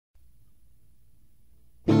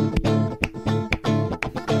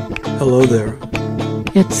Hello there.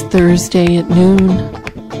 It's Thursday at noon.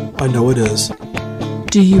 I know it is.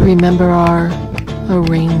 Do you remember our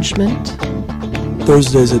arrangement?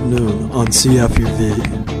 Thursdays at noon on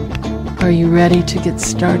CFUV. Are you ready to get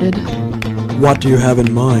started? What do you have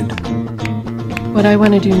in mind? What I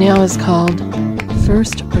want to do now is called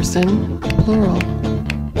first person plural.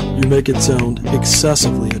 You make it sound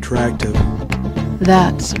excessively attractive.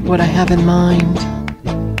 That's what I have in mind.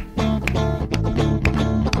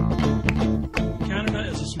 Canada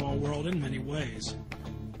is a small world in many ways.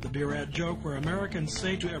 The beer ad joke where Americans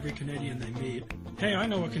say to every Canadian they meet, "Hey, I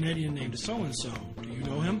know a Canadian named so-and-so. Do you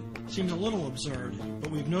know him?" seems a little absurd,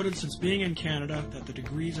 but we've noted since being in Canada that the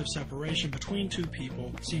degrees of separation between two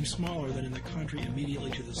people seem smaller than in the country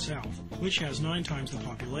immediately to the south, which has 9 times the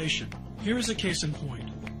population. Here is a case in point.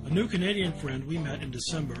 A new Canadian friend we met in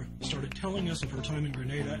December started telling us of her time in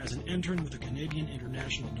Grenada as an intern with the Canadian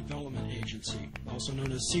International Development Agency, also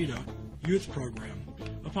known as CIDA, youth program.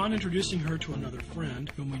 Upon introducing her to another friend,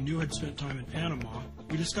 whom we knew had spent time in Panama,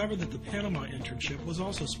 we discovered that the Panama internship was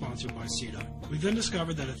also sponsored by CIDA. We then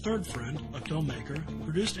discovered that a third friend, a filmmaker,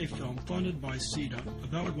 produced a film funded by CIDA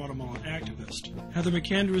about a Guatemalan activist. Heather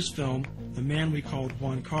MacAndrew's film, The Man We Called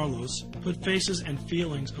Juan Carlos, put faces and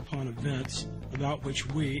feelings upon events about which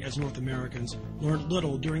we, as North Americans, learned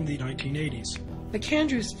little during the 1980s.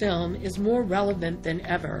 MacAndrew's film is more relevant than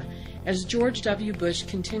ever as George W. Bush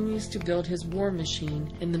continues to build his war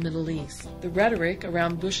machine in the Middle East. The rhetoric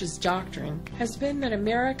around Bush's doctrine has been that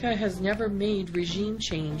America has never made regime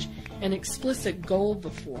change an explicit goal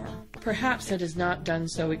before. Perhaps it has not done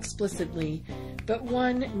so explicitly, but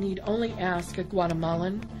one need only ask a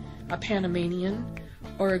Guatemalan, a Panamanian,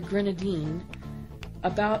 or a Grenadine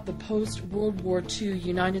about the post-World War II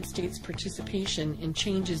United States participation in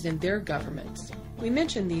changes in their governments. We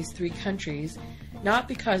mention these 3 countries not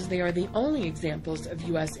because they are the only examples of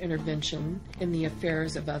U.S. intervention in the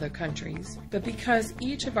affairs of other countries, but because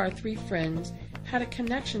each of our 3 friends had a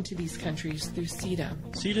connection to these countries through CIDA.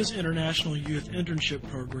 CIDA's International Youth Internship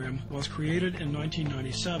Program was created in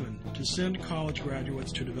 1997 to send college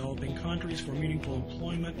graduates to developing countries for meaningful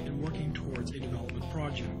employment and working towards a development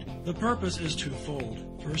project. The purpose is twofold.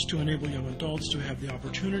 First, to enable young adults to have the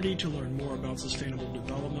opportunity to learn more about sustainable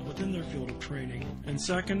development within their field of training, and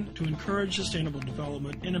second, to encourage sustainable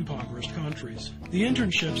development in impoverished countries. The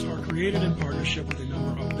internships are created in partnership with a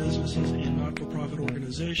number of businesses and not-for-profit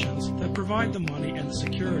organizations that provide the money and the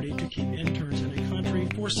security to keep interns in a country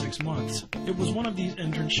for 6 months. It was one of these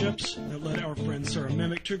internships that led our friend Sara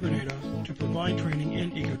Mimick to Grenada to provide training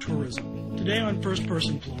in ecotourism. Today on First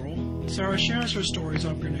Person Plural, Sara shares her stories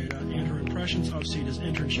of Grenada and her impressions of CIDA's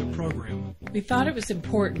internship program. We thought it was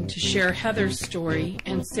important to share Heather's story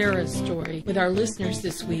and Sarah's story with our listeners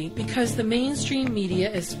this week because the mainstream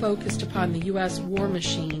media is focused upon the U.S. war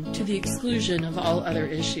machine to the exclusion of all other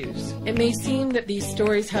issues. It may seem that these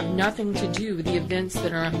stories have nothing to do with the events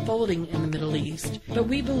that are unfolding in the Middle East, but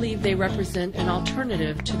we believe they represent an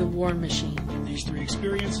alternative to the war machine. These 3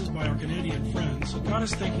 experiences by our Canadian friends got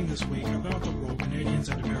us thinking this week about the role Canadians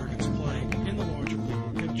and Americans play in the larger global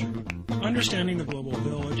picture. Understanding the global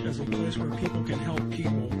village as a place where people can help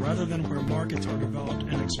people rather than where markets are developed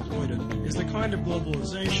and exploited is the kind of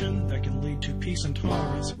globalization that can lead to peace and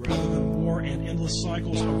tolerance rather than war and endless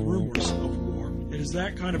cycles of rumors of war. It is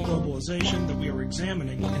that kind of globalization that we are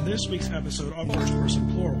examining in this week's episode of First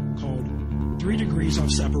Person Plural called 3 Degrees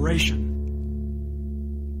of Separation.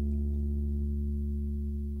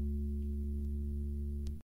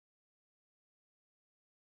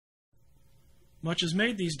 Much is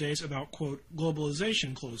made these days about, quote,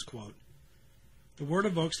 globalization, close quote. The word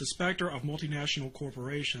evokes the specter of multinational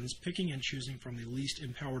corporations picking and choosing from the least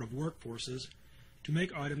empowered of workforces to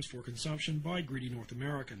make items for consumption by greedy North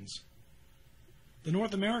Americans. The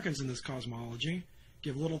North Americans in this cosmology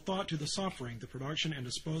give little thought to the suffering the production and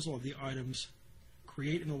disposal of the items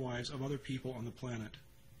create in the lives of other people on the planet.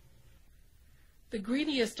 The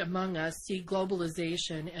greediest among us see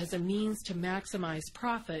globalization as a means to maximize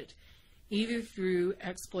profit either through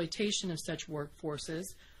exploitation of such workforces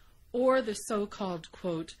or the so-called,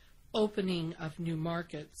 quote, opening of new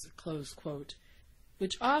markets, close quote,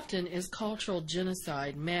 which often is cultural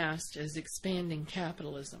genocide masked as expanding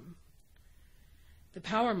capitalism. The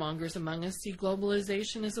powermongers among us see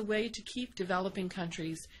globalization as a way to keep developing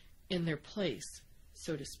countries in their place,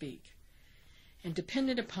 so to speak, and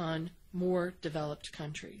dependent upon more developed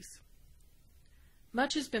countries.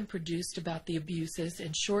 Much has been produced about the abuses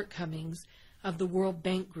and shortcomings of the World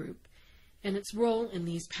Bank Group and its role in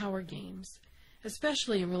these power games,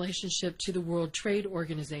 especially in relationship to the World Trade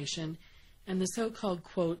Organization and the so-called,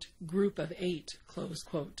 quote, Group of 8, close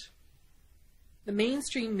quote. The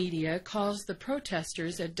mainstream media calls the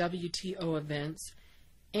protesters at WTO events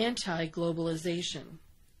anti-globalization.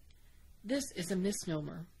 This is a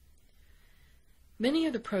misnomer. Many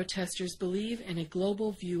of the protesters believe in a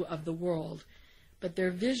global view of the world, but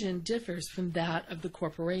their vision differs from that of the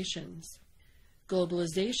corporations.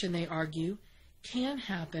 Globalization, they argue, can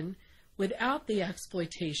happen without the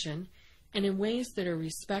exploitation and in ways that are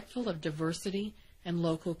respectful of diversity and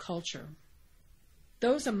local culture.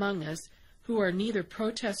 Those among us who are neither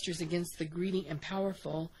protesters against the greedy and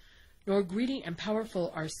powerful, nor greedy and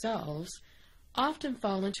powerful ourselves, often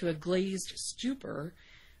fall into a glazed stupor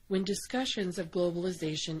when discussions of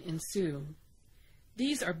globalization ensue.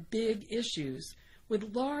 These are big issues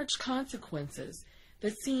with large consequences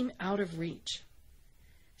that seem out of reach.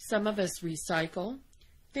 Some of us recycle,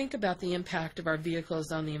 think about the impact of our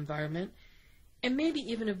vehicles on the environment, and maybe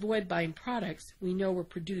even avoid buying products we know were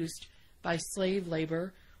produced by slave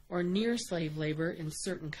labor or near slave labor in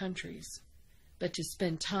certain countries. But to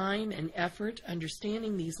spend time and effort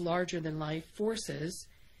understanding these larger-than-life forces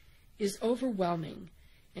is overwhelming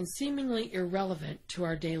and seemingly irrelevant to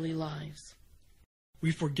our daily lives.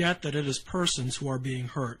 We forget that it is persons who are being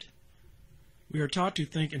hurt. We are taught to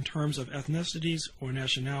think in terms of ethnicities or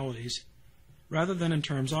nationalities rather than in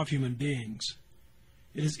terms of human beings.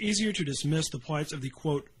 It is easier to dismiss the plights of the,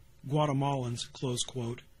 quote, Guatemalans, close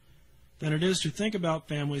quote, than it is to think about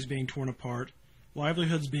families being torn apart,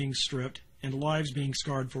 livelihoods being stripped, and lives being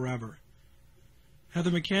scarred forever.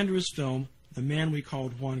 Heather MacAndrew's film, The Man We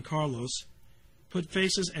Called Juan Carlos, put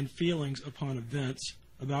faces and feelings upon events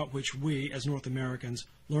about which we, as North Americans,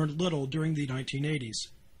 learned little during the 1980s.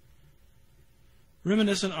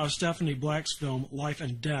 Reminiscent of Stephanie Black's film Life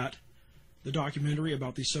and Debt, the documentary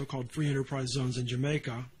about the so-called free enterprise zones in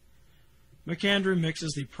Jamaica, MacAndrew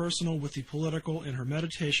mixes the personal with the political in her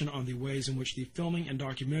meditation on the ways in which the filming and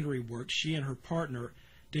documentary work she and her partner,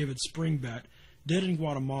 David Springbett, did in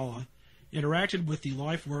Guatemala interacted with the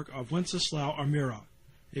life work of Wenceslao Armira,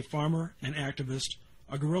 a farmer, an activist,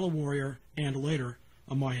 a guerrilla warrior, and later,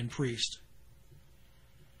 a Mayan priest.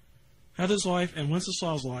 Heather's life and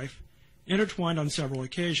Wenceslao's life intertwined on several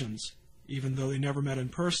occasions, even though they never met in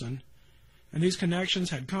person, and these connections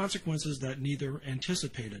had consequences that neither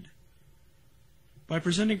anticipated. By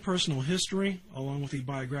presenting personal history, along with the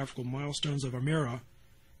biographical milestones of Armira,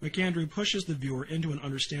 MacAndrew pushes the viewer into an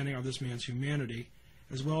understanding of this man's humanity,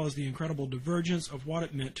 as well as the incredible divergence of what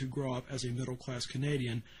it meant to grow up as a middle-class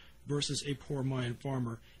Canadian versus a poor Mayan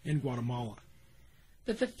farmer in Guatemala.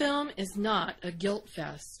 But the film is not a guilt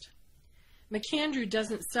fest. MacAndrew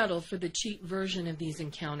doesn't settle for the cheap version of these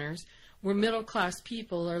encounters, where middle-class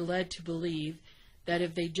people are led to believe that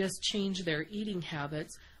if they just change their eating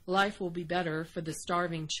habits, life will be better for the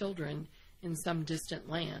starving children in some distant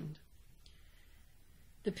land.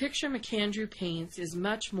 The picture MacAndrew paints is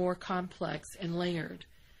much more complex and layered,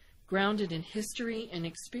 grounded in history and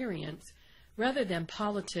experience rather than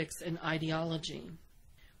politics and ideology.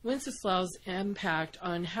 Wenceslao's impact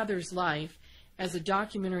on Heather's life as a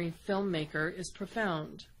documentary filmmaker is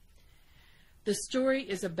profound. The story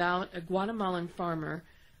is about a Guatemalan farmer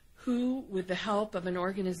who, with the help of an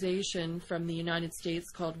organization from the United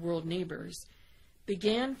States called World Neighbors,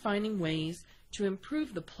 began finding ways to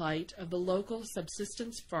improve the plight of the local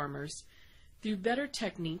subsistence farmers through better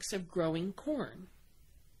techniques of growing corn.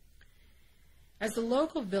 As the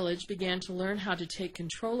local village began to learn how to take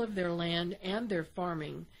control of their land and their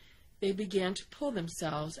farming, they began to pull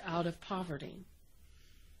themselves out of poverty.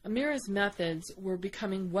 Armira's methods were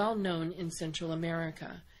becoming well known in Central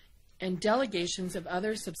America, and delegations of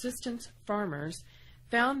other subsistence farmers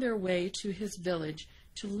found their way to his village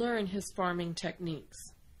to learn his farming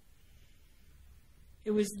techniques. It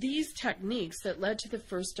was these techniques that led to the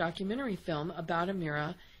first documentary film about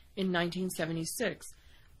Armira in 1976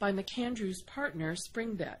 by MacAndrew's partner,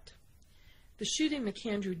 Springbett. The shooting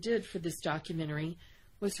MacAndrew did for this documentary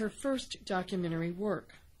was her first documentary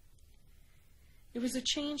work. It was a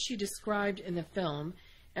change she described in the film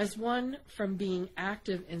as one from being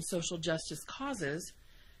active in social justice causes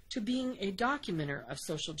to being a documenter of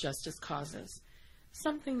social justice causes,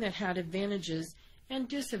 something that had advantages and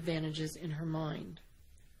disadvantages in her mind.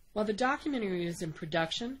 While the documentary was in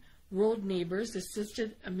production, World Neighbors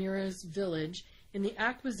assisted Armira's village in the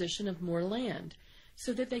acquisition of more land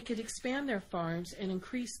so that they could expand their farms and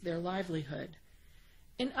increase their livelihood.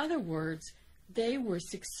 In other words, they were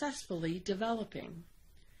successfully developing.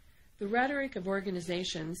 The rhetoric of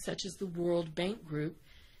organizations such as the World Bank Group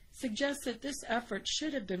suggests that this effort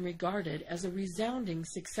should have been regarded as a resounding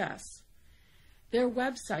success. Their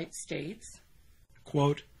website states,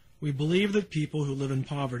 quote, "We believe that people who live in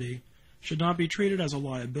poverty should not be treated as a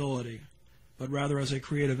liability, but rather as a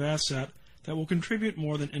creative asset that will contribute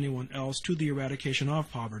more than anyone else to the eradication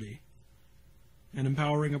of poverty. An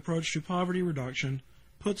empowering approach to poverty reduction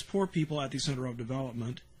puts poor people at the center of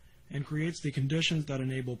development and creates the conditions that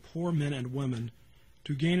enable poor men and women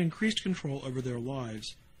to gain increased control over their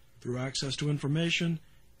lives through access to information,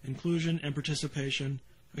 inclusion and participation,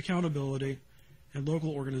 accountability, and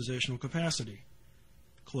local organizational capacity."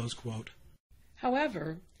 Close quote.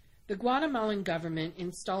 However, the Guatemalan government,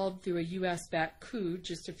 installed through a U.S.-backed coup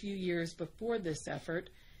just a few years before this effort,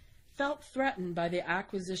 felt threatened by the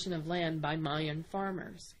acquisition of land by Mayan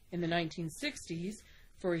farmers. In the 1960s,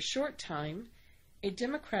 for a short time, a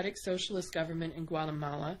democratic socialist government in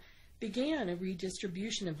Guatemala began a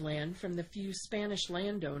redistribution of land from the few Spanish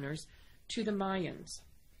landowners to the Mayans.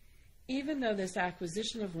 Even though this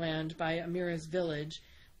acquisition of land by Armira's village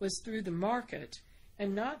was through the market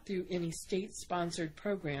and not through any state-sponsored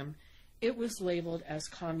program, it was labeled as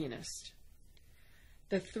communist.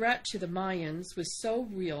 The threat to the Mayans was so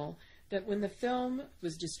real that when the film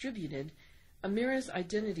was distributed, Armira's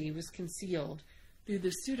identity was concealed through the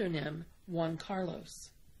pseudonym Juan Carlos.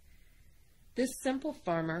 This simple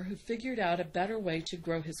farmer who figured out a better way to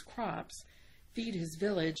grow his crops, feed his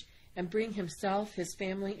village, and bring himself, his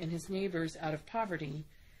family, and his neighbors out of poverty,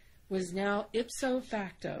 was now ipso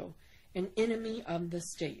facto an enemy of the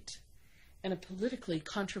state and a politically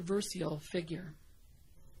controversial figure.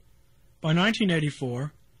 By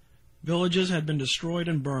 1984, villages had been destroyed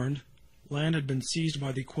and burned, land had been seized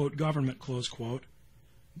by the, quote, government, close quote,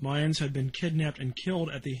 Mayans had been kidnapped and killed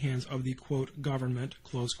at the hands of the, quote, government,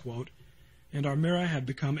 close quote, and Armira had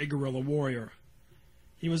become a guerrilla warrior.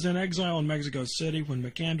 He was in exile in Mexico City when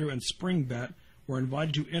MacAndrew and Springbet were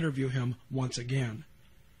invited to interview him once again.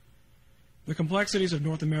 The complexities of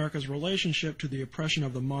North America's relationship to the oppression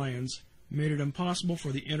of the Mayans made it impossible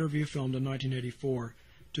for the interview filmed in 1984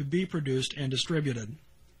 to be produced and distributed.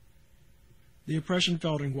 The oppression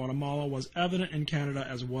felt in Guatemala was evident in Canada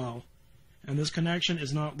as well, and this connection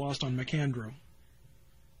is not lost on MacAndrew.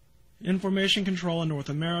 Information control in North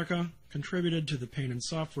America contributed to the pain and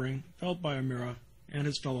suffering felt by Armira and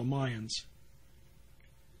his fellow Mayans.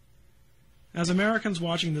 As Americans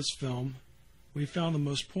watching this film, we found the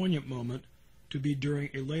most poignant moment to be during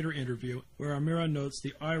a later interview where Armira notes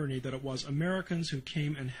the irony that it was Americans who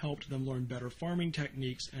came and helped them learn better farming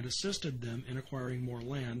techniques and assisted them in acquiring more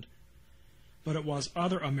land, but it was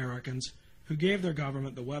other Americans who gave their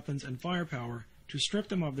government the weapons and firepower to strip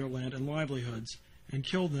them of their land and livelihoods and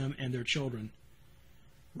kill them and their children.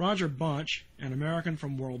 Roger Bunch, an American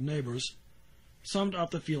from World Neighbors, summed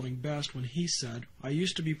up the feeling best when he said, "I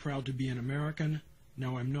used to be proud to be an American,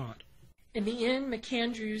 now I'm not." In the end,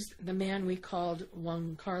 MacAndrew's The Man We Called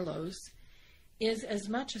Juan Carlos is as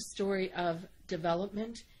much a story of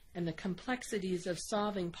development and the complexities of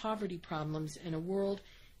solving poverty problems in a world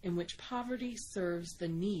in which poverty serves the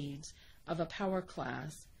needs of a power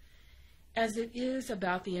class, as it is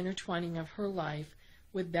about the intertwining of her life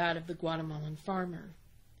with that of the Guatemalan farmer.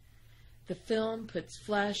 The film puts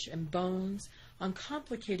flesh and bones on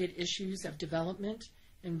complicated issues of development,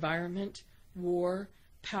 environment, war,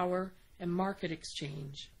 power, and market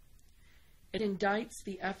exchange. It indicts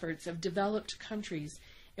the efforts of developed countries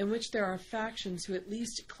in which there are factions who at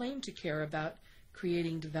least claim to care about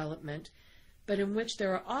creating development, but in which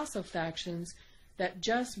there are also factions that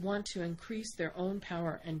just want to increase their own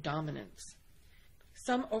power and dominance.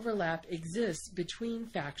 Some overlap exists between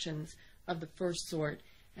factions of the first sort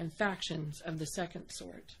and factions of the second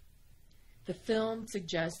sort. The film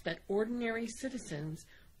suggests that ordinary citizens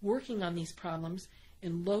working on these problems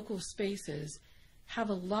in local spaces have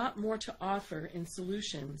a lot more to offer in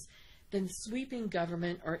solutions than sweeping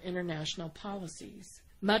government or international policies.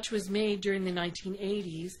 Much was made during the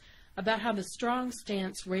 1980s about how the strong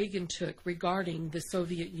stance Reagan took regarding the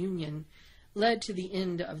Soviet Union led to the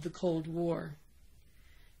end of the Cold War.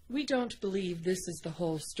 We don't believe this is the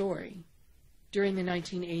whole story. During the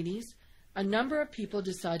 1980s, a number of people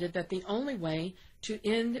decided that the only way to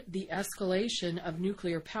end the escalation of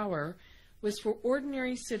nuclear power was for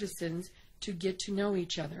ordinary citizens to get to know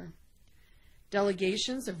each other.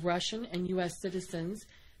 Delegations of Russian and U.S. citizens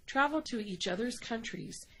traveled to each other's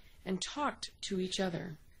countries and talked to each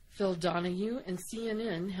other. Phil Donahue and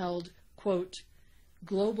CNN held, quote,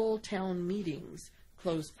 global town meetings,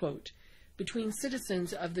 close quote, between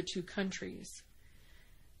citizens of the two countries.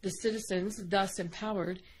 The citizens, thus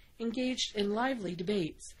empowered, engaged in lively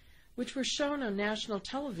debates, which were shown on national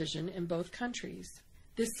television in both countries.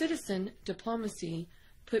 This citizen diplomacy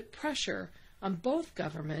put pressure on both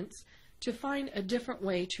governments to find a different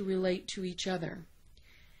way to relate to each other.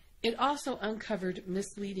 It also uncovered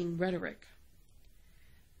misleading rhetoric.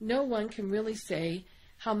 no one can really say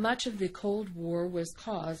how much of the Cold War was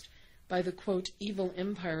caused by the, quote, evil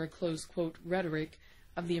empire, close quote, rhetoric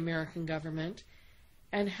of the American government,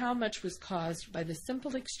 and how much was caused by the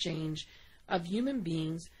simple exchange of human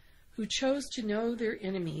beings who chose to know their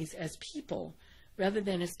enemies as people rather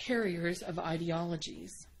than as carriers of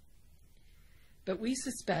ideologies. But we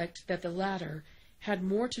suspect that the latter had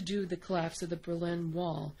more to do with the collapse of the Berlin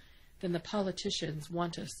Wall than the politicians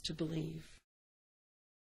want us to believe.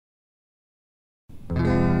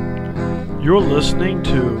 You're listening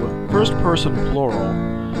to First Person Plural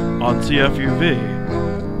on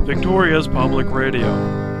CFUV, Victoria's Public Radio,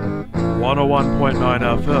 101.9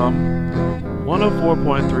 FM,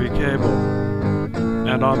 104.3 cable,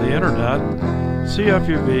 and on the internet,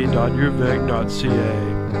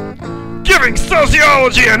 cfuv.uvig.ca. Giving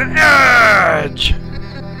sociology an edge!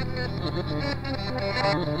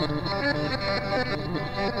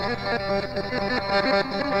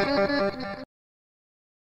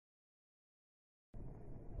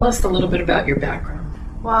 Tell us a little bit about your background.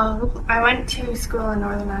 Well, I went to school in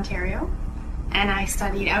Northern Ontario, and I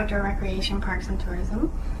studied outdoor recreation, parks and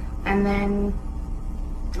tourism, and then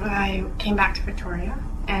I came back to Victoria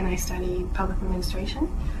and I studied public administration.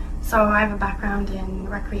 So I have a background in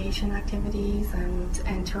recreation activities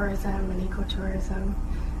and tourism and ecotourism,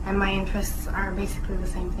 and my interests are basically the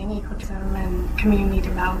same thing: ecotourism and community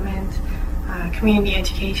development, community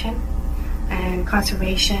education, and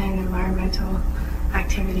conservation, environmental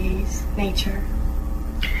activities, nature.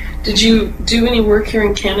 Did you do any work here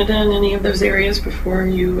in Canada in any of those areas before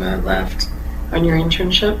you left on your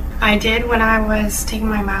internship? I did when I was taking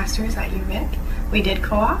my master's at UVic. We did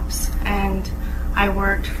co-ops, and I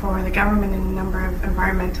worked for the government in a number of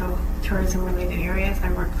environmental tourism related areas.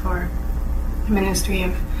 I worked for the Ministry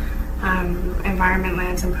of Environment,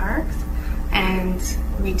 Lands and Parks, and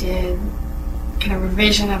we did kind of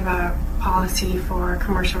revision of a policy for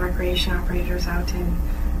commercial recreation operators out in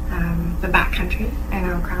the backcountry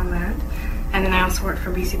and on Crown land. And then I also worked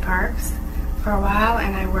for BC Parks for a while,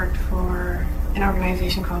 and I worked for an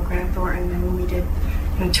organization called Grant Thornton, and we did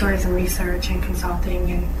tourism research and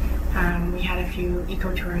consulting, and we had a few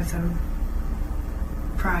ecotourism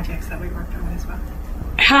projects that we worked on as well.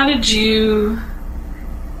 How did you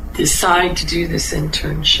decide to do this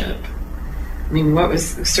internship? I mean, what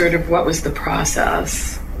was the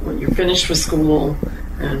process when you finished with school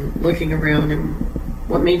and looking around, and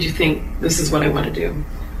what made you think this is what I want to do?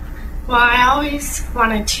 Well, I always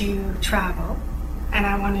wanted to travel, and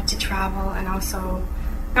I wanted to travel and also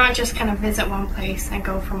not just kind of visit one place and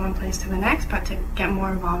go from one place to the next, but to get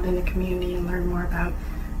more involved in the community and learn more about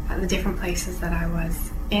the different places that I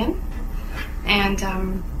was in. And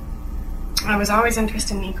I was always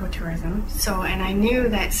interested in ecotourism, and I knew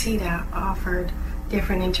that CIDA offered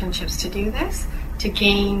different internships to do this, to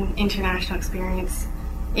gain international experience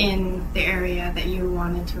in the area that you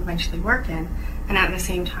wanted to eventually work in, and at the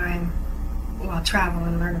same time, travel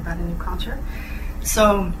and learn about a new culture.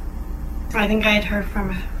 So I think I had heard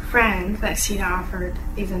from a friend that CIDA offered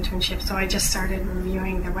these internships, so I just started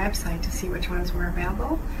reviewing their website to see which ones were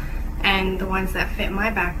available, and the ones that fit my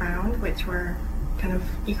background, which were kind of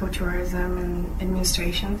ecotourism and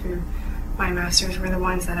administration through my master's, were the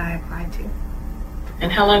ones that I applied to.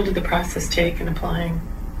 And how long did the process take in applying?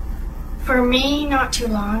 For me, not too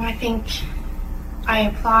long. I think I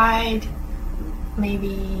applied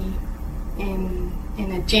maybe in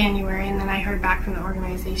a January, and then I heard back from the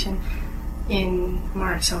organization in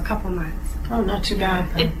March, so a couple months. Oh, not too bad.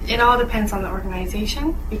 It all depends on the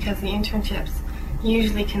organization, because the internships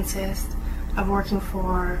usually consist of working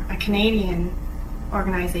for a Canadian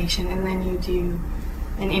organization, and then you do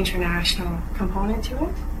an international component to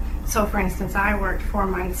it. So for instance, I worked 4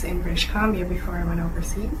 months in British Columbia before I went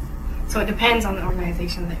overseas. So it depends on the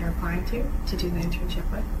organization that you're applying to do the internship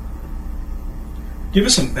with. Give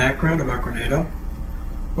us some background about Grenada.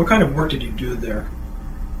 What kind of work did you do there?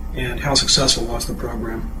 And how successful was the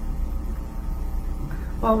program?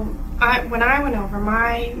 Well, when I went over,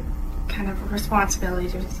 my kind of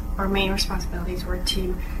responsibilities, or main responsibilities, were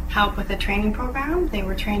to help with the training program. They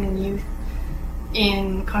were training youth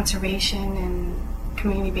in conservation and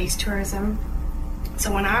community-based tourism.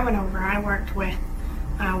 So when I went over, I worked with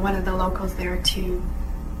one of the locals there to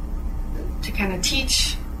kind of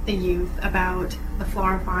teach the youth about the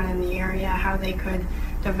flora and fauna in the area, how they could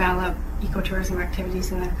develop ecotourism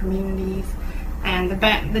activities in their communities, and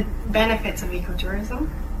the benefits of ecotourism.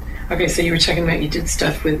 Okay, so you were talking about you did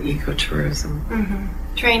stuff with ecotourism.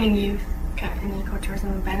 Mm-hmm. Training youth in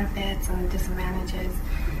ecotourism, the benefits and the disadvantages,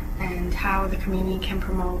 and how the community can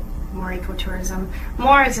promote more ecotourism,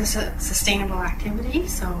 more as a sustainable activity.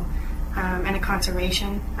 So and a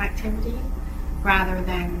conservation activity rather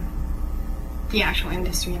than the actual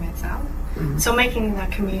industry in itself. Mm-hmm. So making the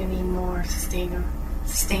community more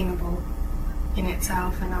sustainable in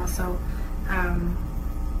itself, and also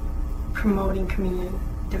promoting community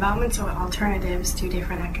development, so alternatives to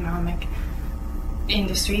different economic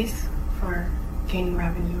industries for gaining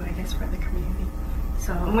revenue, I guess, for the community.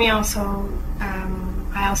 So, and we also,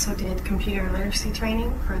 I also did computer literacy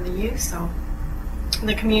training for the youth. So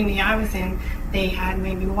the community I was in, they had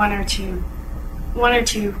maybe one or two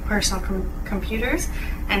personal computers,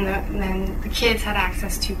 and then the kids had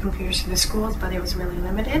access to computers in the schools, but it was really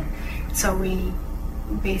limited. So we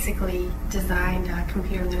basically designed a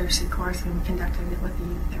computer literacy course and conducted it with the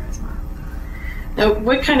youth there as well. Now,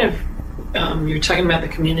 what kind of, you're talking about the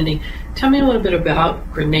community, tell me a little bit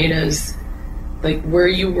about Grenada's, like where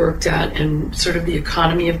you worked at and sort of the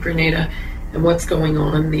economy of Grenada and what's going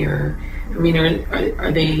on there. I mean,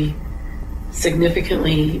 are they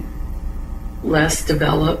significantly less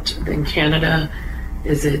developed than Canada?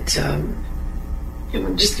 Is it,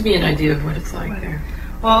 just give me an idea of what it's like there.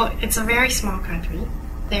 Well, it's a very small country.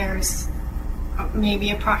 There's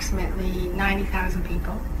maybe approximately 90,000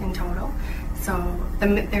 people in total. So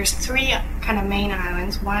there's three kind of main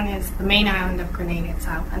islands. One is the main island of Grenada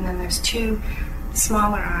itself, and then there's two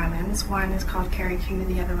smaller islands. One is called Carriacou,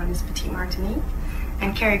 the other one is Petite Martinique.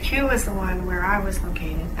 And Carriacou is the one where I was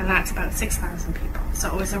located, and that's about 6,000 people. So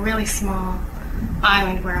it was a really small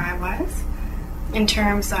island where I was. In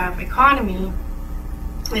terms of economy,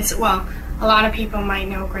 it's, well, a lot of people might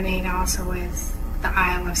know Grenada also as the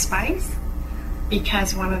Isle of Spice,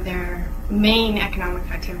 because one of their main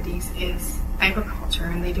economic activities is agriculture,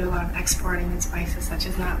 and they do a lot of exporting in spices such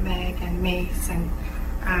as nutmeg and mace, and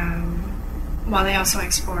well, they also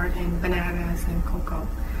export in bananas and cocoa.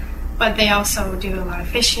 But they also do a lot of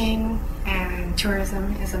fishing, and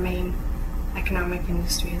tourism is a main economic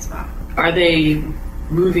industry as well. Are they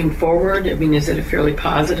moving forward? I mean, is it a fairly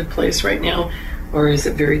positive place right now, or is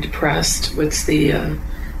it very depressed? What's the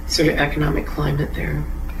sort of economic climate there?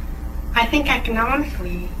 I think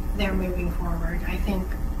economically they're moving forward. I think,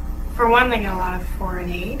 for one, they get a lot of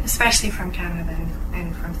foreign aid, especially from Canada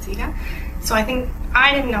and from CIDA. So I think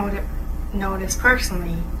I didn't notice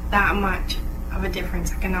personally that much of a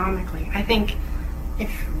difference economically. I think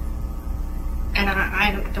and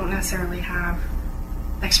I don't necessarily have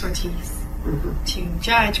expertise to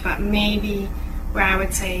judge, but maybe where I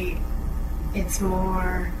would say it's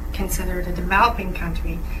more considered a developing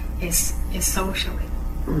country is socially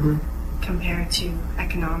compared to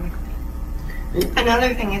economically.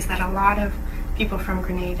 Another thing is that a lot of people from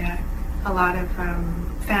Grenada, a lot of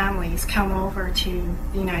families come over to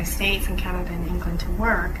the United States and Canada and England to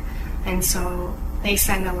work, and so they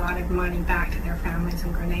send a lot of money back to their families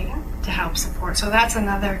in Grenada to help support. So that's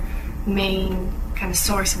another main kind of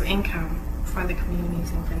source of income for the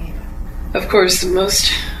communities in Grenada. Of course,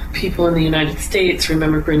 most people in the United States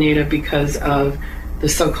remember Grenada because of the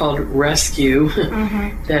so-called rescue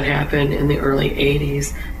that happened in the early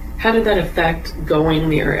 80s. How did that affect going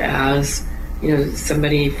there as, you know,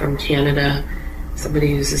 somebody from Canada,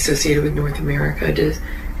 somebody who's associated with North America?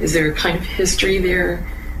 Is there a kind of history there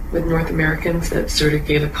with North Americans that sort of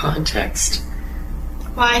gave a context?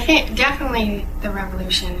 Well, I think definitely the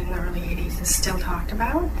revolution in the early 80s is still talked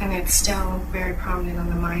about, and it's still very prominent on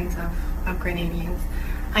the minds of Grenadians.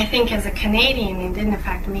 I think as a Canadian, it didn't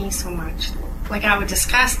affect me so much. Like, I would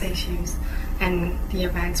discuss the issues and the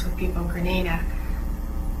events with people in Grenada,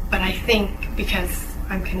 but I think because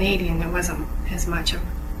I'm Canadian, it wasn't as much of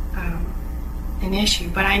an issue.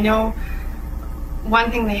 But I know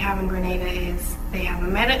one thing they have in Grenada is they have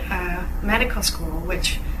a medical school,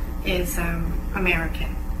 which is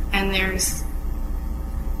American, and there's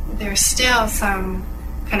still some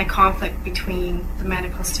kind of conflict between the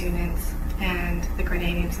medical students and the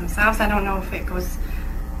Grenadians themselves. I don't know if it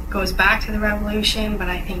goes back to the revolution, but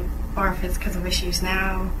I think, or if it's because of issues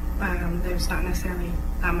now, there's not necessarily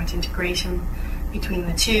that much integration between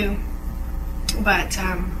the two, but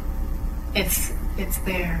it's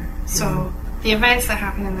there. So the events that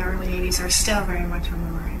happened in the early 80s are still very much on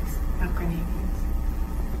the minds of Grenadians.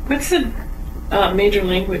 What's the major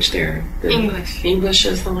language there? English. English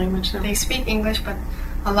is the language now? They speak English, but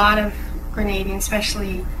a lot of Grenadians,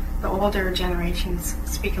 especially the older generations,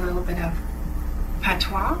 speak a little bit of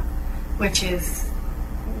patois, which is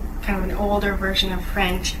kind of an older version of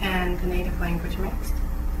French and the native language mixed.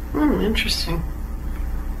 Interesting.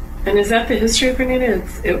 And is that the history of Grenada?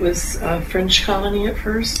 It was a French colony at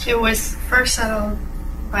first? It was first settled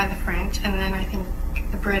by the French, and then I think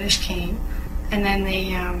the British came, and then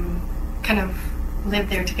they kind of lived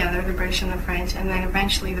there together, the British and the French, and then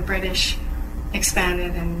eventually the British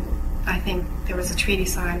expanded, and I think there was a treaty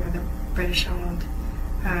signed where the British owned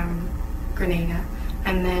Grenada,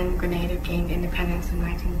 and then Grenada gained independence in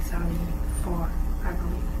 1974, I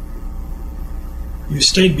believe. You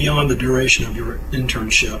stayed beyond the duration of your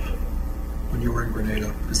internship when you were in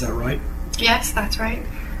Grenada, is that right? Yes, that's right.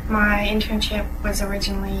 My internship was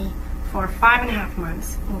originally for 5.5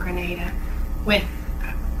 months in Grenada with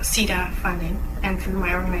CIDA funding and through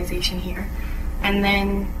my organization here. And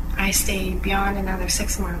then I stayed beyond another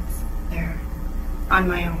 6 months there on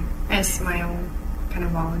my own, as my own kind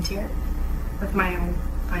of volunteer, with my own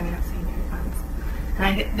financing and funds.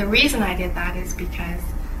 And the reason I did that is because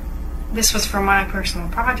this was for my personal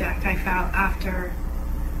project. I felt after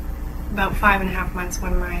about 5.5 months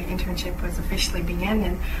when my internship was officially being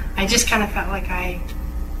ended, I just kind of felt like I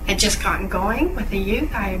had just gotten going with the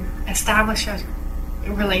youth. I established a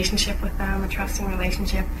relationship with them, a trusting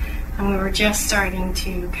relationship, and we were just starting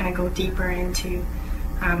to kind of go deeper into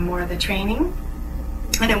more of the training.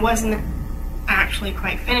 And it wasn't actually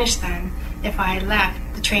quite finished then. If I had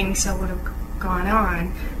left, the training still would have gone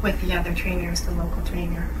on with the other trainers, the local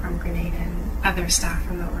trainer from Grenada and other staff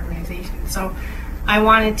from the organization. So I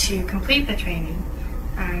wanted to complete the training,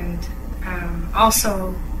 and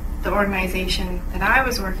also the organization that I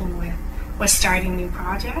was working with was starting new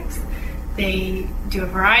projects. They do a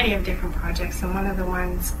variety of different projects, and one of the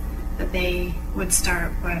ones that they would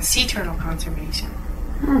start was sea turtle conservation.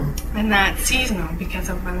 And that's seasonal because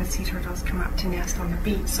of when the sea turtles come up to nest on the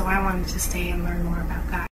beach, so I wanted to stay and learn more about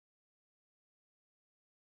that.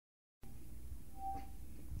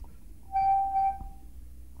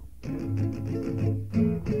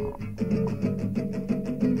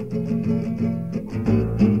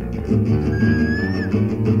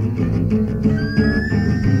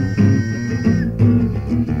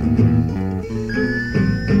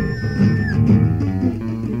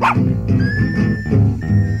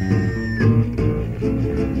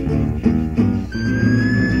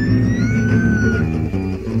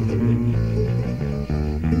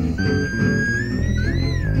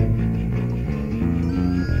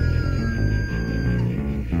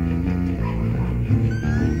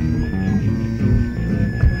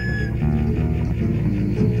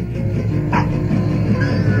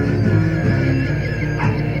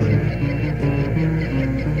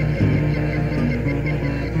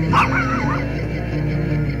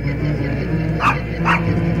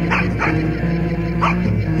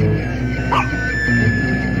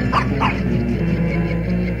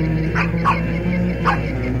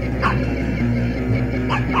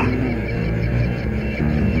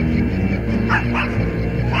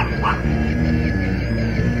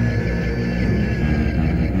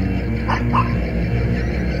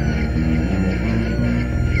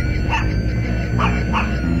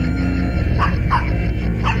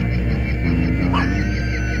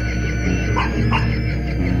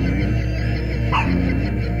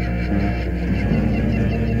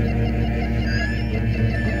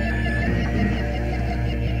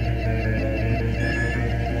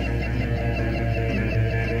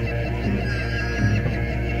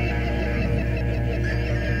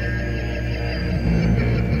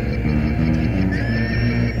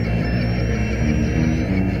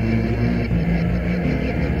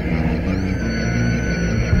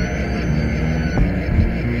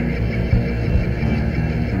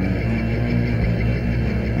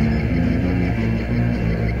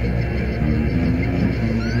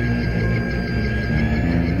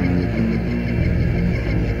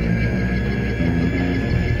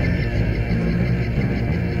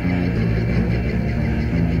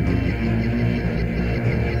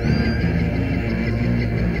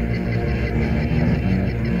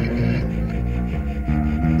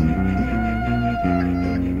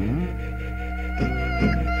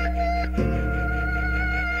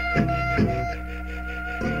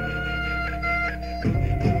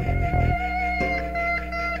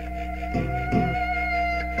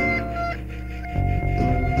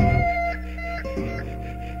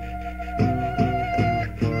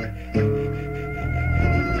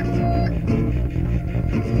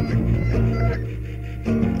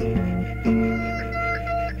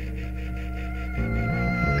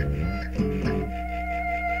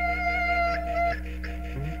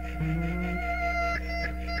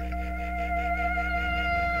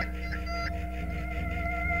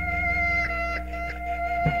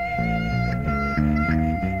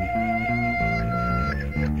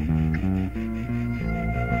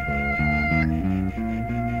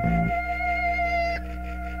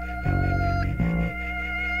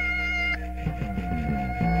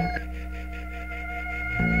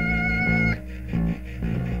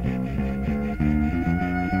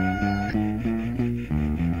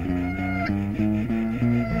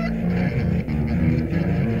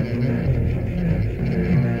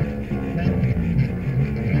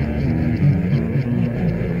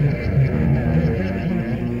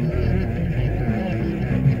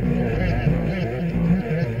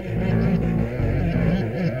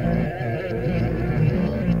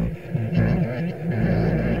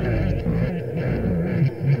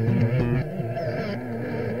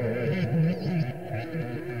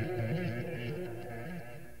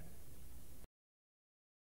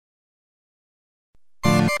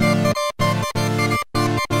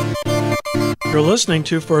 You're listening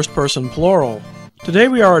to First Person Plural. Today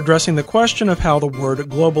we are addressing the question of how the word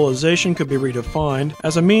globalization could be redefined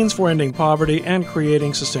as a means for ending poverty and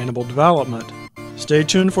creating sustainable development. Stay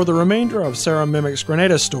tuned for the remainder of Sara Mimick's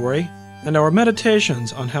Grenada story and our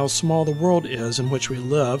meditations on how small the world is in which we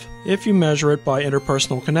live if you measure it by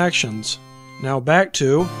interpersonal connections. Now back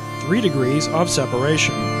to 3 Degrees of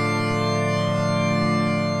Separation.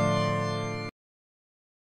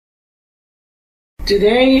 Do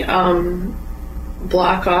they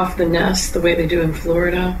block off the nest the way they do in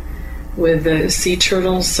Florida with the sea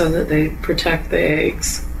turtles so that they protect the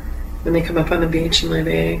eggs when they come up on the beach and lay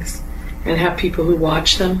the eggs, and have people who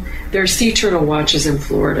watch them? There are sea turtle watches in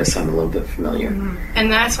Florida, so I'm a little bit familiar. Mm-hmm.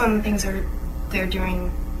 And that's one of the things they're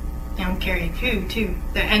doing on Carriacou too,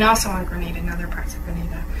 and also on Grenada and other parts of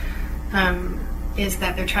Grenada, is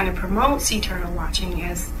that they're trying to promote sea turtle watching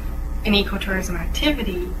as an ecotourism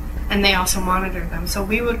activity, and they also monitor them. So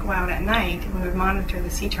we would go out at night and we would monitor the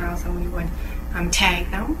sea turtles, and we would tag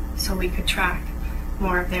them so we could track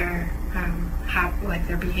more of their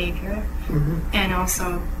their behavior, Mm-hmm. and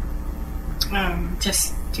also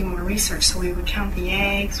just do more research. So we would count the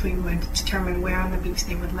eggs, we would determine where on the beach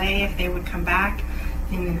they would lay, if they would come back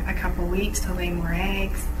in a couple weeks to lay more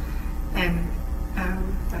eggs, and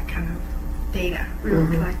that kind of data. We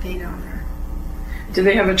would collect data on there. Do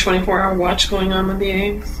they have a 24-hour watch going on with the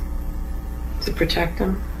eggs to protect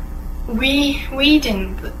them? We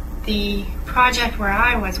didn't. The project where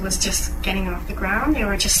I was just getting off the ground. They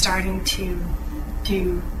were just starting to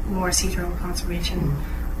do more sea turtle conservation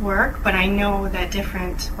work, but I know that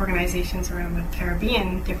different organizations around the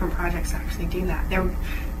Caribbean, different projects actually do that.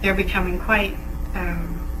 They're becoming quite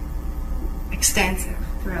extensive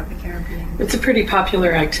throughout the Caribbean. It's a pretty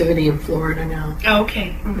popular activity in Florida now. Oh, okay.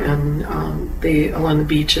 Mm-hmm. And along the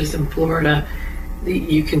beaches in Florida,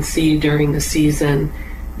 you can see during the season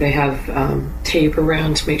they have tape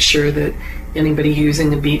around to make sure that anybody using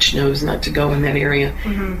the beach knows not to go in that area.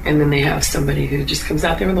 Mm-hmm. And then they have somebody who just comes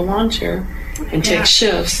out there with a lawn chair and takes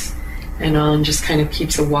shifts and just kind of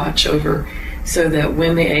keeps a watch over, so that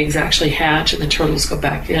when the eggs actually hatch and the turtles go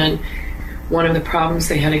back in. One of the problems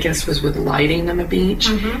they had, I guess, was with lighting on the beach.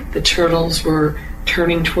 Mm-hmm. The turtles were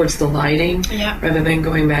turning towards the lighting rather than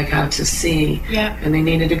going back out to sea. Yeah. And they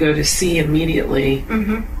needed to go to sea immediately,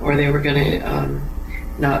 or they were going to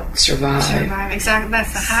not survive. Exactly.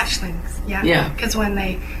 That's the hatchlings. Yeah. Yeah. Because when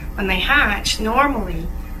they hatch normally,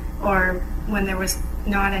 or when there was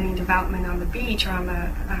not any development on the beach or on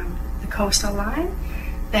the coastal line,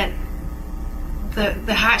 that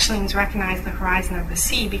the hatchlings recognize the horizon of the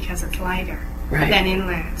sea because it's lighter than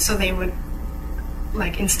inland. So they would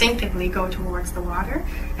instinctively go towards the water.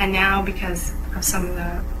 And now, because of some of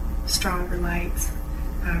the stronger lights,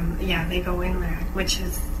 they go inland, which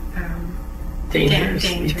is dangerous.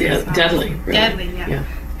 Deadly. Really. Deadly, yeah.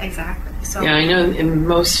 Exactly. So I know in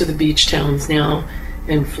most of the beach towns now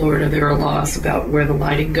in Florida, there are laws about where the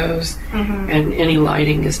lighting goes, and any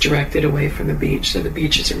lighting is directed away from the beach. So the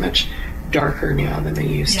beaches are much darker now than they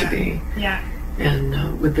used to be. Yeah.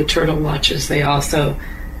 And with the turtle watches, they also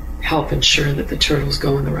help ensure that the turtles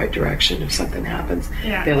go in the right direction if something happens.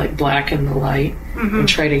 Yeah. They blacken the light and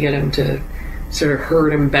try to get them to sort of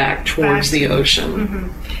herd them back towards the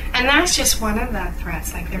ocean. And that's just one of the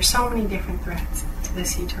threats. There's so many different threats to the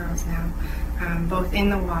sea turtles now, both in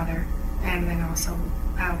the water and then also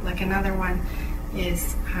out. Another one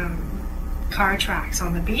is car tracks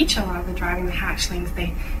on the beach. A lot of the driving the hatchlings,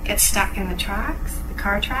 they get stuck in the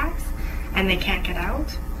car tracks, and they can't get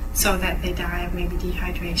out, so that they die of maybe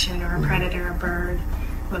dehydration, or a predator, a bird,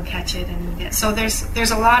 will catch it and eat it. So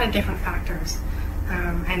there's a lot of different factors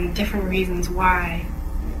and different reasons why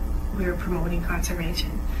we were promoting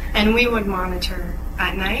conservation. And we would monitor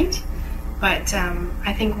at night, but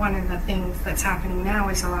I think one of the things that's happening now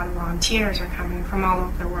is a lot of volunteers are coming from all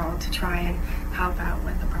over the world to try and help out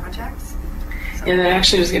with the projects. And that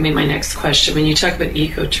actually was going to be my next question. When you talk about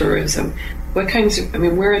ecotourism, what kinds of,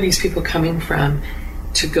 where are these people coming from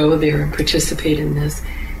to go there and participate in this?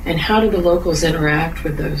 And how do the locals interact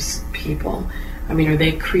with those people? Are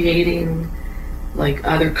they creating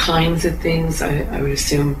other kinds of things? I would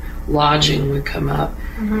assume lodging would come up,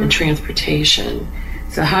 and transportation.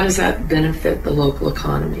 So how does that benefit the local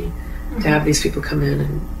economy to have these people come in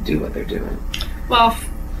and do what they're doing? Well,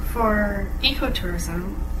 for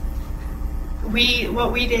ecotourism,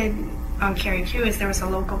 what we did on Carriacou is there was a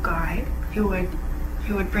local guide who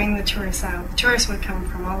would bring the tourists out. The tourists would come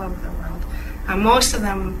from all over the world. Most of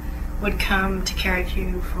them would come to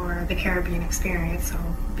Carriacou for the Caribbean experience, so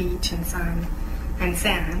beach and sun and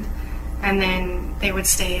sand, and then they would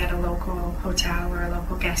stay at a local hotel or a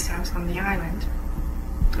local guest house on the island.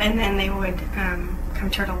 And then they would come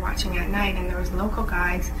turtle watching at night, and there was local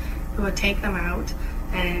guides who would take them out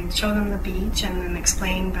and show them the beach and then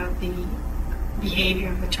explain about the behavior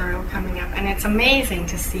of the turtle coming up. And it's amazing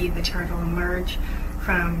to see the turtle emerge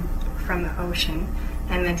from the ocean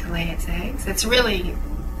and then to lay its eggs. It's really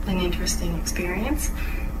an interesting experience.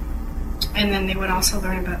 And then they would also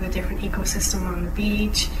learn about the different ecosystem on the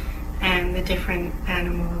beach and the different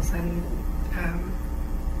animals and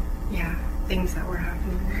things that were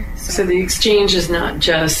happening there. So the exchange is not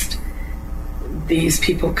just these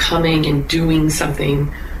people coming and doing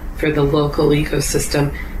something for the local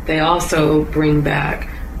ecosystem. They also bring back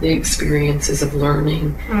the experiences of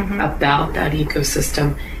learning about that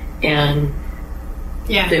ecosystem and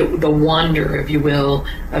the wonder, if you will,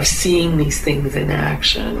 of seeing these things in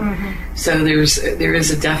action. So there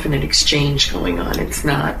is a definite exchange going on. It's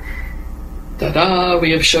not, ta-da,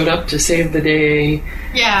 we have showed up to save the day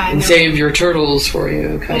and save your turtles for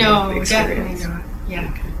you kind of experience. Definitely not. Yeah.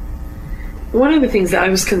 Okay. One of the things that I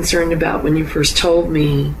was concerned about when you first told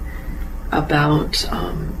me about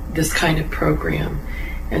this kind of program,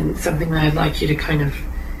 and something that I'd like you to kind of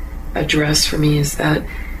address for me, is that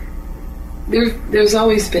there's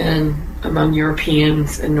always been among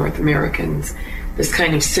Europeans and North Americans this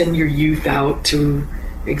kind of send your youth out to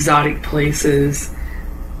exotic places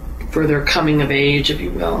for their coming of age, if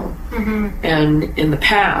you will. And in the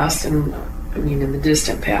past, and I mean in the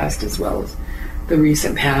distant past as well as the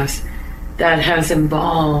recent past, that has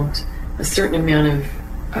involved a certain amount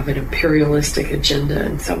of an imperialistic agenda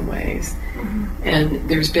in some ways. And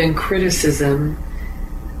there's been criticism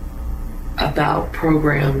about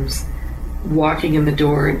programs walking in the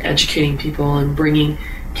door and educating people and bringing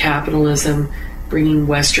capitalism, bringing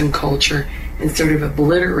Western culture, and sort of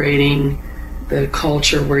obliterating the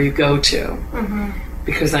culture where you go to.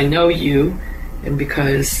 Because I know you, and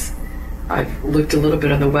because I've looked a little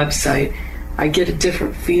bit on the website, I get a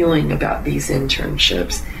different feeling about these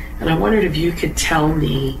internships. And I wondered if you could tell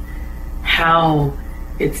me how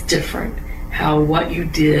it's different, how what you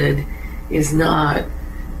did is not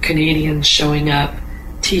Canadians showing up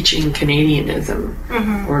teaching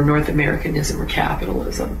Canadianism or North Americanism or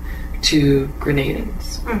capitalism to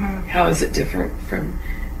Grenadans. How is it different from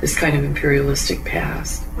this kind of imperialistic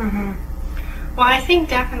past? Well, I think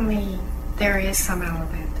definitely there is some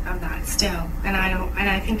element of that still, and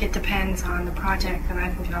I think it depends on the project, and I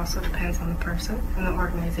think it also depends on the person and the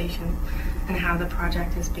organization and how the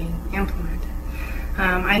project is being implemented.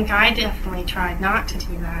 I think I definitely tried not to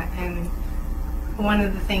do that, and one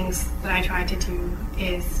of the things that I tried to do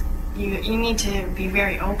is you need to be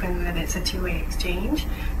very open that it's a two-way exchange.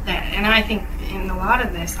 And I think in a lot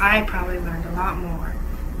of this, I probably learned a lot more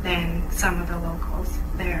than some of the locals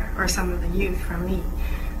there, or some of the youth from me.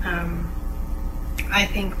 I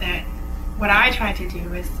think that what I tried to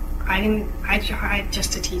do is I tried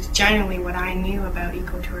just to teach generally what I knew about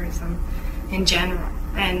ecotourism in general,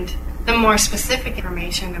 and the more specific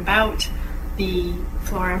information about the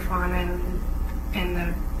flora and fauna and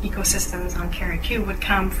the ecosystems on Carriacou would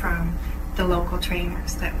come from the local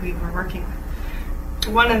trainers that we were working with.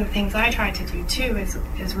 One of the things I tried to do too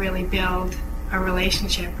is really build a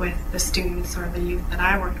relationship with the students or the youth that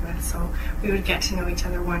I worked with, so we would get to know each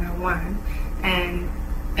other one-on-one and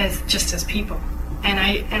as people. And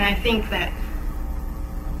I think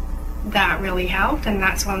that really helped, and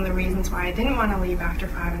that's one of the reasons why I didn't want to leave after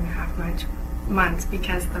 5.5 months,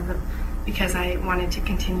 because I wanted to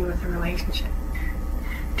continue with the relationship.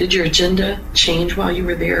 Did your agenda change while you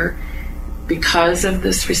were there because of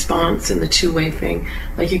this response and the two-way thing?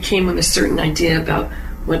 Like, you came with a certain idea about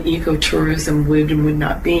what ecotourism would and would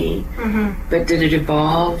not be, but did it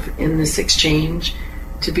evolve in this exchange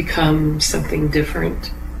to become something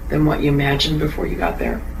different than what you imagined before you got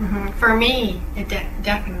there? For me, it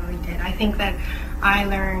definitely did. I think that I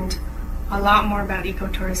learned a lot more about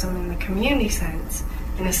ecotourism in the community sense,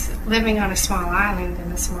 living on a small island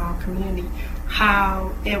in a small community,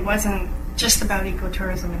 how it wasn't just about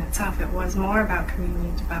ecotourism in itself, it was more about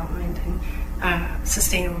community development and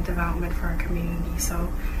sustainable development for our community.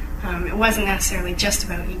 So it wasn't necessarily just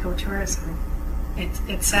about ecotourism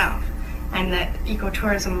itself, and that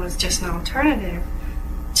ecotourism was just an alternative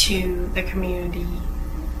to the community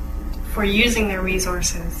for using their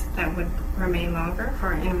resources that would remain longer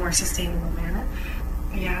in a more sustainable manner.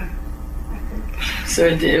 Yeah, I think. So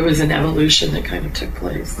it was an evolution that kind of took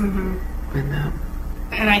place in that.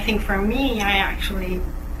 And I think for me, I actually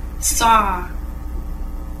saw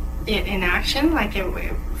it in action, like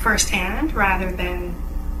it firsthand, rather than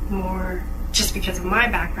more just because of my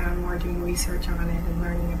background, more doing research on it and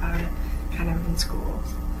learning about it kind of in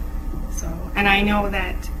schools. So, and I know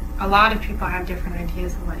that a lot of people have different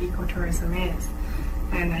ideas of what ecotourism is.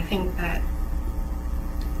 And I think that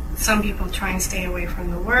some people try and stay away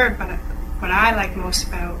from the word, but what I like most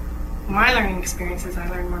about my learning experiences, I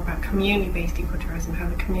learned more about community-based ecotourism, how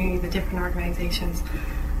the community, the different organizations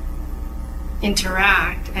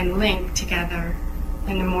interact and link together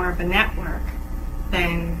in more of a network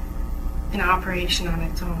than an operation on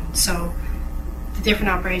its own. So the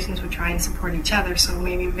different operations would try and support each other. So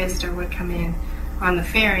maybe a visitor would come in on the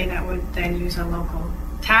ferry that would then use a local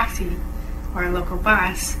taxi or a local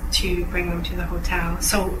bus to bring them to the hotel.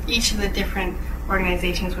 So each of the different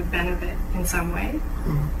organizations would benefit in some way.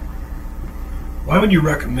 Why would you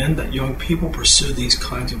recommend that young people pursue these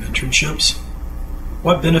kinds of internships?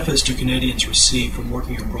 What benefits do Canadians receive from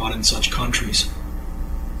working abroad in such countries?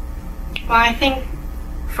 Well, I think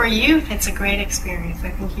for youth it's a great experience. I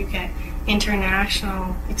think you get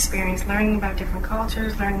international experience, learning about different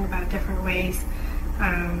cultures, learning about different ways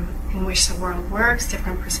in which the world works,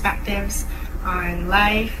 different perspectives on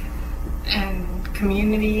life and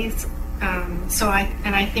communities.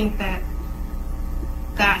 I think that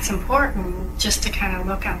that's important, just to kind of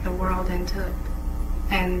look at the world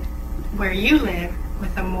and where you live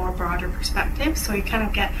with a more broader perspective. So you kind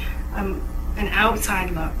of get an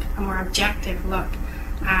outside look, a more objective look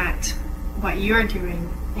at what you're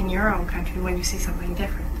doing in your own country when you see something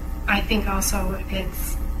different. I think also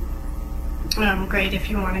it's great if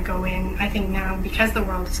you want to go in. I think now, because the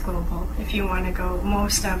world is global, if you want to go,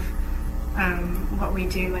 most of what we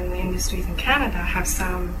do in the industries in Canada have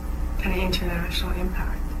some kind of international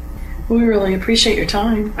impact. We really appreciate your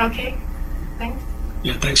time. Okay, thanks.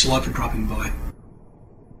 Yeah, thanks a lot for dropping by.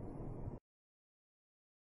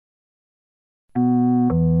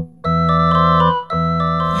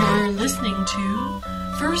 You're listening to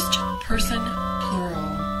First Person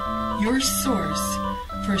Plural, your source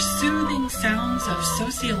for soothing sounds of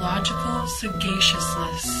sociological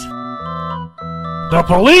sagaciousness. The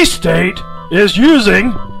police state is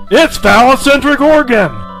using its phallocentric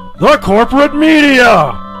organ, the corporate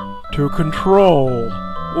media, to control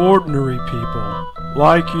ordinary people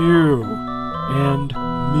like you and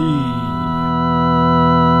me.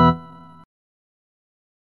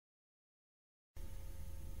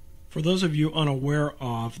 For those of you unaware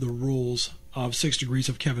of the rules of 6 Degrees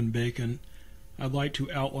of Kevin Bacon, I'd like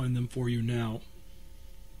to outline them for you now.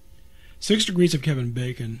 6 Degrees of Kevin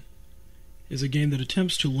Bacon is a game that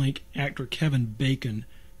attempts to link actor Kevin Bacon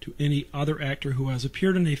to any other actor who has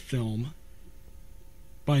appeared in a film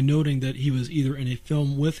by noting that he was either in a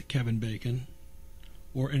film with Kevin Bacon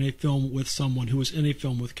or in a film with someone who was in a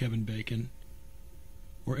film with Kevin Bacon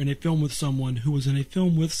or in a film with someone who was in a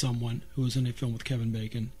film with someone who was in a film with Kevin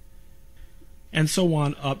Bacon, and so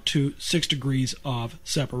on up to 6 degrees of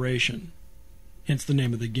separation, hence the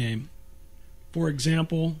name of the game. For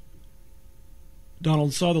example,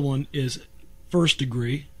 Donald Sutherland is first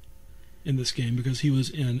degree in this game because he was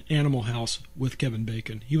in Animal House with Kevin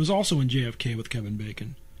Bacon. He was also in JFK with Kevin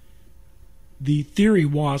Bacon. The theory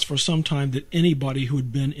was for some time that anybody who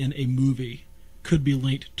had been in a movie could be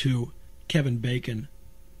linked to Kevin Bacon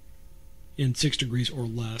in 6 degrees or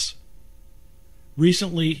less.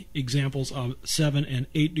 Recently, examples of 7 and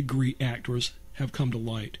 8 degree actors have come to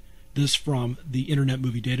light. This from the Internet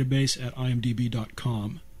Movie Database at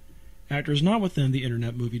imdb.com. Actors not within the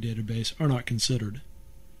Internet Movie Database are not considered.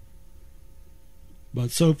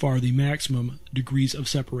 But so far, the maximum degrees of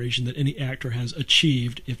separation that any actor has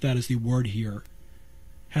achieved, if that is the word here,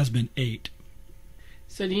 has been 8.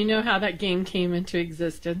 So do you know how that game came into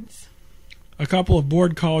existence? A couple of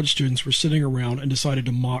bored college students were sitting around and decided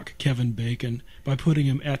to mock Kevin Bacon by putting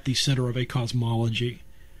him at the center of a cosmology.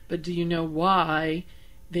 But do you know why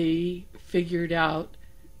they figured out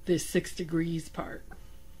the 6 degrees part?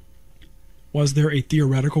 Was there a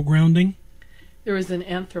theoretical grounding? There was an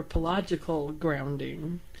anthropological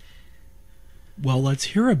grounding. Well, let's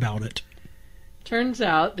hear about it. Turns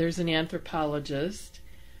out there's an anthropologist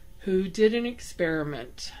who did an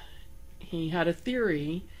experiment. He had a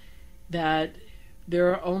theory that there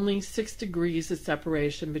are only 6 degrees of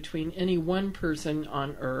separation between any one person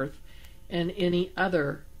on Earth and any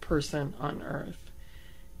other person on Earth.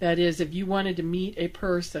 That is, if you wanted to meet a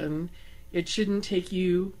person, it shouldn't take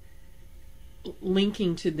you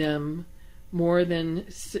linking to them more than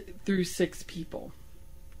through 6 people.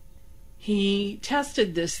 He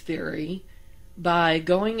tested this theory by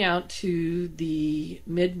going out to the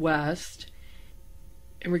Midwest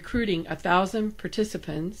and recruiting 1,000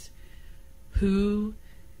 participants who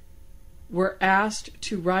were asked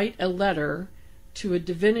to write a letter to a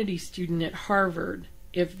divinity student at Harvard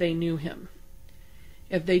if they knew him.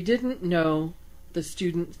 If they didn't know the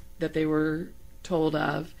student that they were told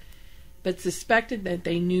of, but suspected that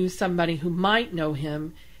they knew somebody who might know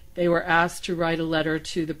him, they were asked to write a letter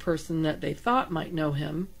to the person that they thought might know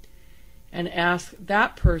him, and ask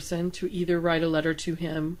that person to either write a letter to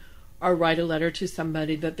him or write a letter to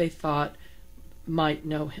somebody that they thought might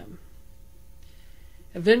know him.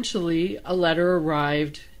 Eventually, a letter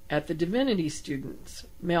arrived at the divinity student's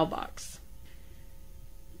mailbox.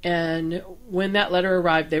 And when that letter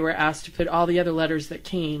arrived, they were asked to put all the other letters that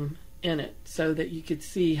came in it so that you could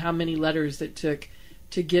see how many letters it took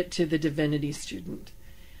to get to the divinity student.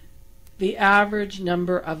 The average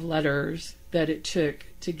number of letters that it took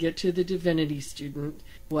to get to the divinity student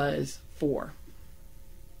was 4.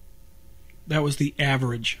 That was the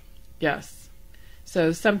average. Yes.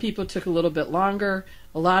 So some people took a little bit longer,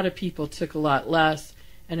 a lot of people took a lot less,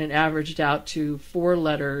 and it averaged out to 4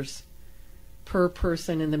 letters per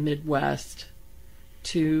person in the Midwest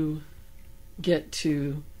to get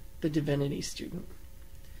to the divinity student.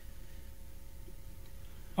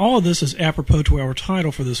 All of this is apropos to our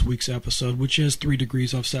title for this week's episode, which is 3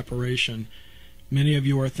 Degrees of Separation. Many of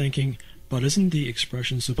you are thinking, but isn't the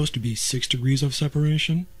expression supposed to be 6 degrees of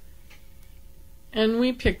separation? And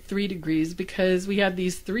we picked 3 degrees because we had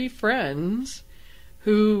these 3 friends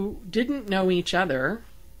who didn't know each other,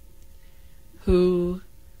 who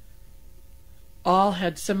all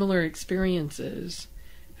had similar experiences,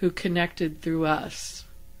 who connected through us.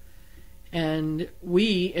 And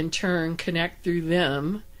we, in turn, connect through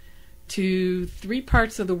them to 3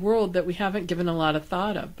 parts of the world that we haven't given a lot of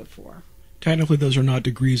thought of before. Technically, those are not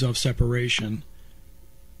degrees of separation.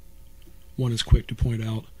 One is quick to point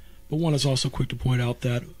out. But one is also quick to point out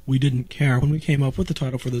that we didn't care when we came up with the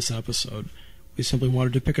title for this episode. We simply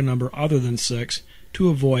wanted to pick a number other than 6 to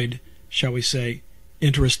avoid, shall we say,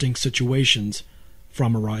 interesting situations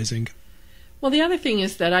from arising. Well, the other thing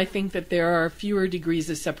is that I think that there are fewer degrees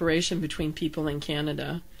of separation between people in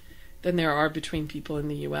Canada than there are between people in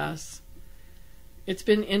the U.S. It's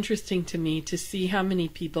been interesting to me to see how many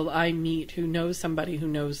people I meet who know somebody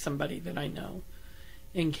that I know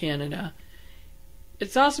in Canada.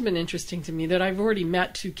 It's also been interesting to me that I've already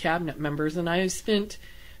met 2 cabinet members, and I have spent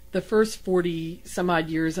the first 40 some odd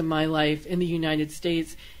years of my life in the United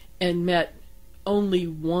States and met only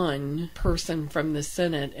 1 person from the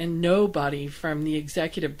Senate and nobody from the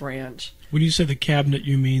executive branch. When you say the cabinet,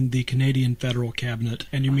 you mean the Canadian federal cabinet,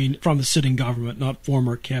 and you mean from the sitting government, not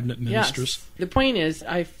former cabinet ministers. Yes. The point is,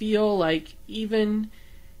 I feel like even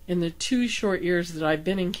in the 2 short years that I've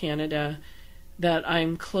been in Canada, that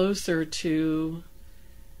I'm closer to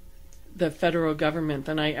the federal government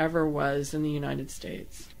than I ever was in the United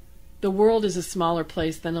States. The world is a smaller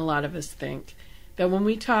place than a lot of us think. That when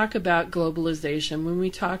we talk about globalization, when we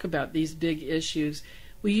talk about these big issues,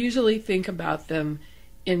 we usually think about them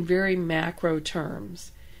in very macro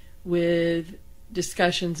terms, with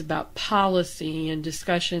discussions about policy and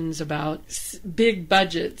discussions about big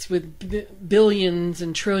budgets with billions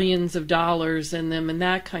and trillions of dollars in them and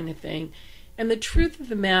that kind of thing. And the truth of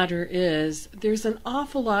the matter is, there's an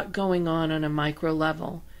awful lot going on a micro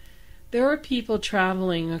level. There are people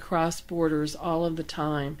traveling across borders all of the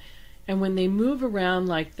time, and when they move around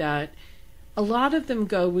like that, a lot of them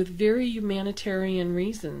go with very humanitarian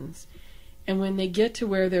reasons. And when they get to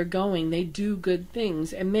where they're going, they do good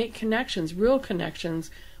things and make connections, real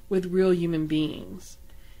connections, with real human beings.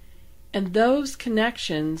 And those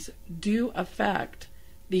connections do affect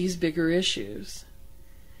these bigger issues.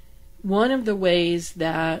 One of the ways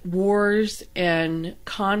that wars and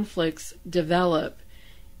conflicts develop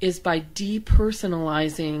is by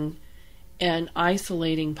depersonalizing and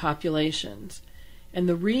isolating populations. And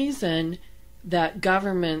the reason that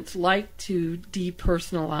governments like to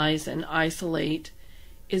depersonalize and isolate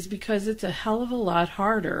is because it's a hell of a lot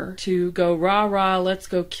harder to go rah rah, let's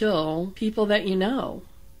go kill people that you know.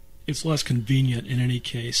 It's less convenient in any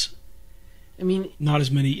case. I mean, not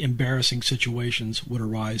as many embarrassing situations would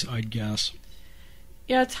arise, I'd guess.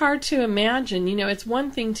 Yeah, it's hard to imagine. You know, it's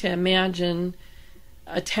one thing to imagine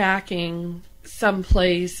attacking some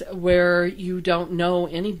place where you don't know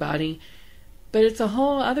anybody, but it's a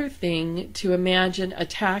whole other thing to imagine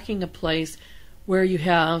attacking a place where you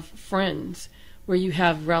have friends, where you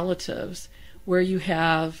have relatives, where you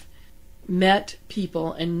have met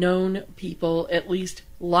people and known people, at least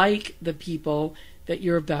like the people that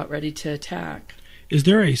you're about ready to attack. Is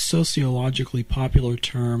there a sociologically popular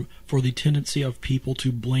term for the tendency of people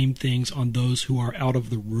to blame things on those who are out of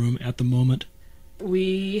the room at the moment?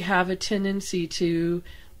 We have a tendency to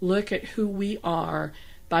look at who we are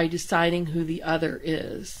by deciding who the other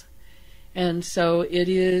is. And so it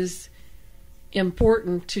is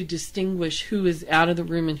important to distinguish who is out of the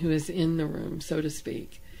room and who is in the room, so to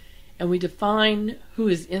speak. And we define who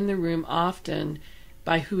is in the room often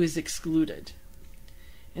by who is excluded.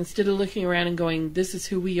 Instead of looking around and going, this is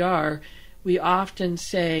who we are, we often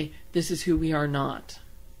say, this is who we are not.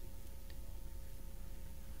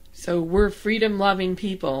 So we're freedom-loving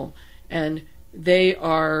people, and they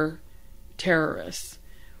are terrorists.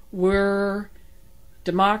 We're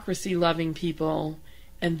democracy-loving people,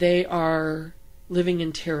 and they are living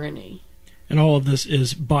in tyranny. And all of this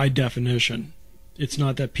is by definition. It's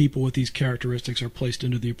not that people with these characteristics are placed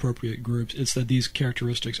into the appropriate groups. It's that these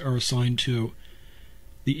characteristics are assigned to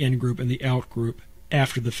the in-group and the out-group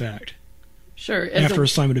after the fact. Sure. After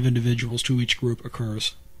assignment of individuals to each group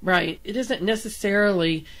occurs. Right. It isn't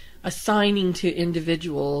necessarily assigning to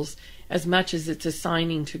individuals as much as it's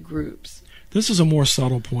assigning to groups. This is a more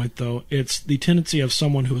subtle point, though. It's the tendency of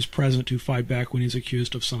someone who is present to fight back when he's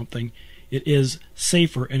accused of something. It is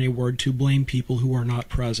safer, in a word, to blame people who are not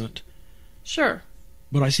present. Sure.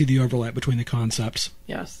 But I see the overlap between the concepts.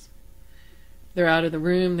 Yes. They're out of the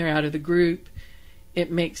room, they're out of the group.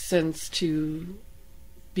 It makes sense to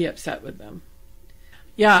be upset with them.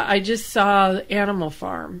 Yeah, I just saw Animal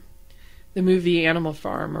Farm, the movie Animal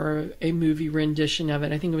Farm, or a movie rendition of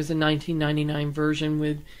it. I think it was a 1999 version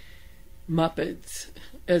with Muppets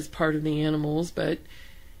as part of the animals, but...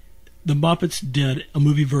 The Muppets did a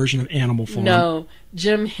movie version of Animal Farm. No,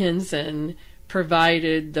 Jim Henson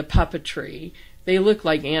provided the puppetry. They look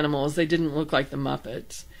like animals. They didn't look like the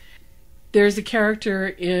Muppets. There's a character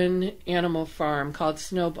in Animal Farm called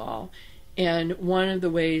Snowball, and one of the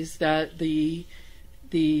ways that the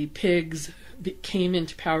pigs came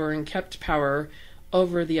into power and kept power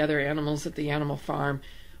over the other animals at the Animal Farm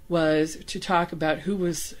was to talk about who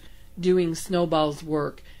was doing Snowball's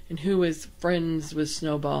work and who was friends with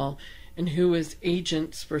Snowball and who was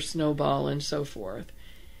agents for Snowball and so forth.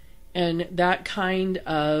 And that kind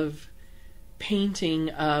of painting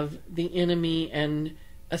of the enemy and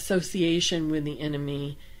association with the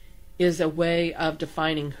enemy is a way of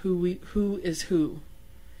defining who is who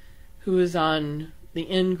is on the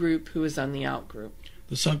in group, who is on the out group.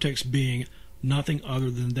 The subtext being nothing other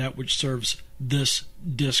than that which serves this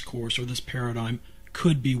discourse or this paradigm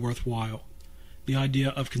could be worthwhile. The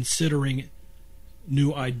idea of considering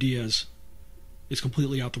new ideas is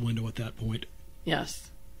completely out the window at that point.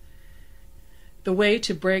 Yes. The way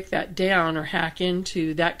to break that down or hack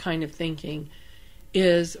into that kind of thinking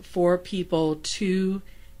is for people to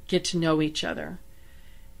get to know each other.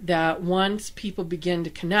 That once people begin to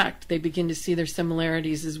connect, they begin to see their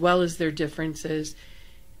similarities as well as their differences,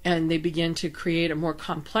 and they begin to create a more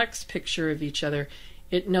complex picture of each other.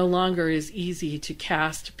 It no longer is easy to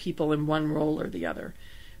cast people in one role or the other,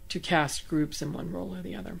 to cast groups in one role or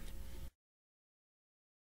the other.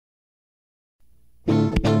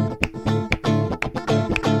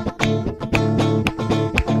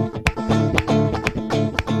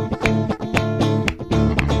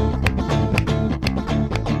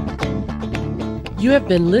 You have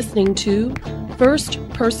been listening to First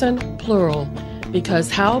Person Plural,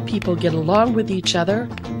 because how people get along with each other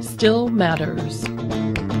still matters.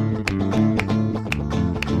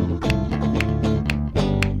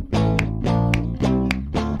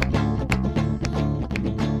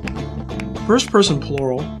 First Person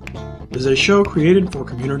Plural is a show created for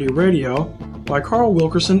community radio by Carl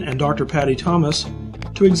Wilkerson and Dr. Patty Thomas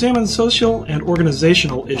to examine social and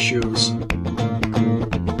organizational issues.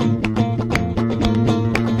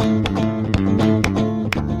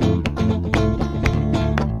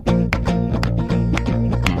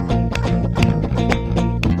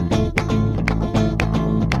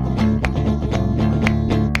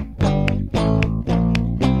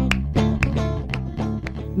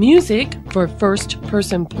 Music for First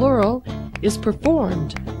Person Plural is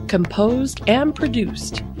performed, composed, and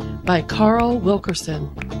produced by Carl Wilkerson,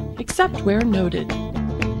 except where noted.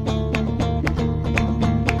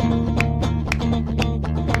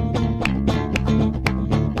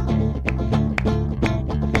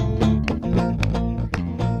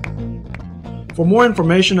 For more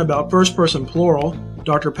information about First Person Plural,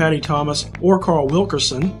 Dr. Patty Thomas, or Carl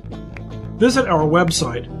Wilkerson, visit our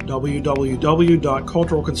website,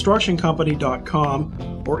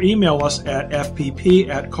 www.culturalconstructioncompany.com, or email us at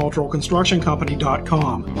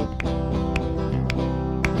fpp@culturalconstructioncompany.com.